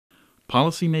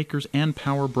Policymakers and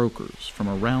power brokers from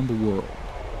around the world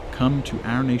come to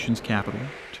our nation's capital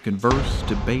to converse,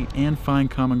 debate, and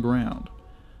find common ground.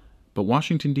 But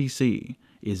Washington, D.C.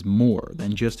 is more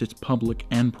than just its public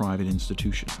and private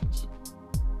institutions.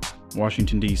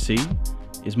 Washington, D.C.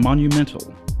 is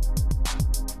monumental,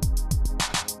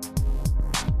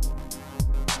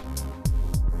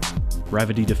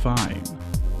 gravity-defying,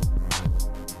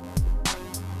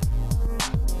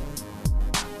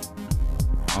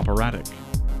 operatic,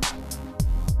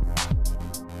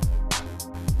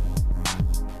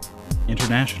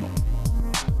 international,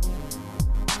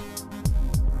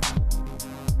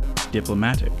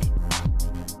 diplomatic,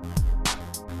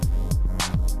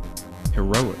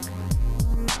 heroic,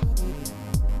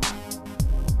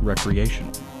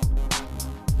 recreational,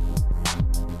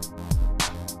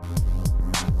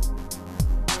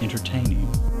 entertaining.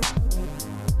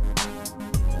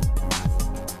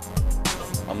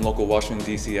 I'm local Washington,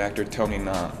 D.C. actor Tony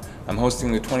Nam. I'm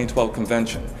hosting the 2012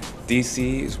 convention.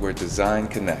 D.C. is where design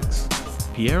connects.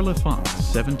 Pierre L'Enfant's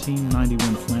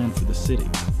 1791 plan for the city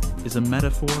is a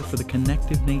metaphor for the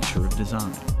connective nature of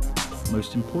design.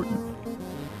 Most importantly,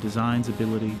 design's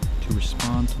ability to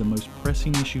respond to the most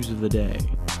pressing issues of the day,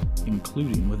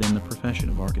 including within the profession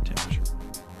of architecture.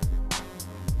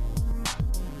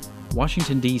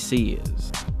 Washington, D.C.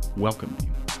 is welcoming.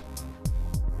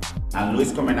 I'm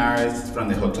Luis Comenares from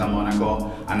the Hotel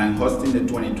Monaco, and I'm hosting the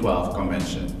 2012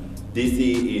 convention.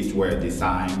 D.C. is where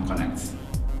design connects.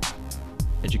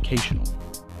 Educational,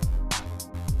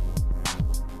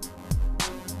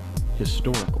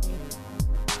 historical,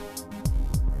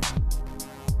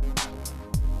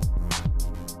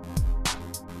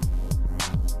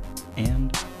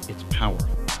 and it's powerful,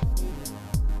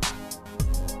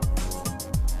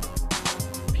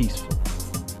 peaceful,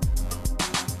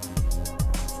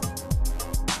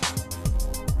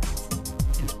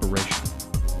 inspirational,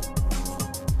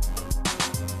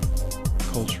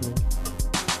 cultural,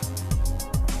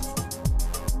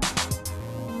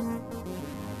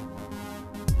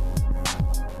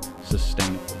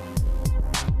 sustainable.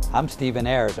 I'm Stephen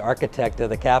Ayers, architect of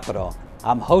the Capitol.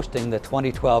 I'm hosting the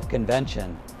 2012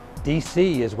 convention.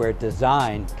 DC is where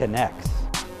design connects.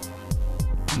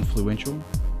 Influential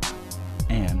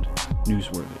and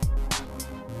newsworthy.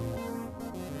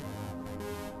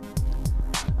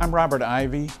 I'm Robert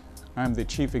Ivy. I'm the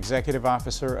Chief Executive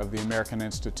Officer of the American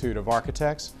Institute of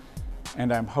Architects,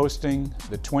 and I'm hosting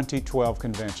the 2012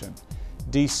 convention.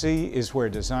 DC is where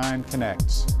design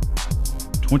connects.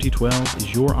 2012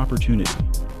 is your opportunity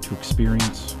to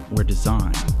experience where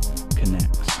design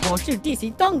connects. 我是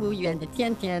D.C 动物园的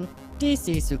天天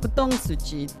 ，D.C 是个动物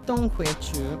区动会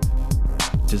区。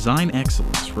Design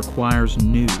excellence requires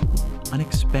new,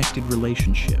 unexpected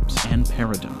relationships and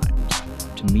paradigms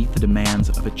to meet the demands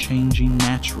of a changing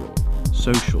natural,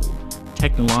 social,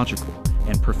 technological,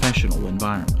 and professional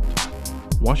environment.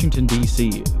 Washington, D.C.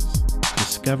 is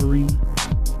discovering,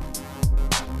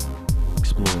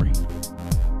 exploring,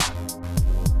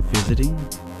 visiting,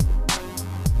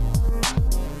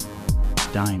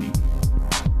 dining.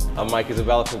 I'm Mike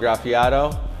Isabella from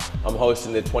Graffiato. I'm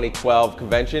hosting the 2012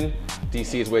 convention.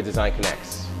 DC is where design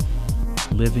connects.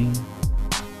 Living,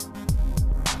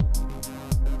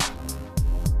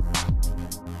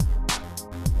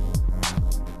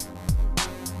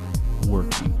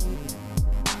 working,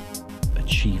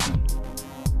 achieving.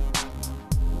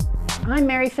 I'm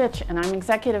Mary Fitch, and I'm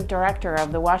Executive Director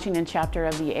of the Washington chapter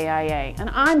of the AIA, and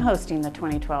I'm hosting the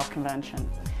 2012 convention.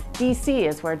 DC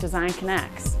is where design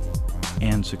connects.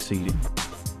 And succeeding.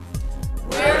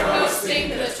 We're hosting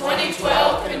the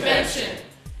 2012 convention.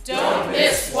 Don't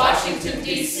miss Washington,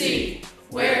 D.C.,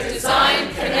 where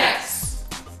design connects.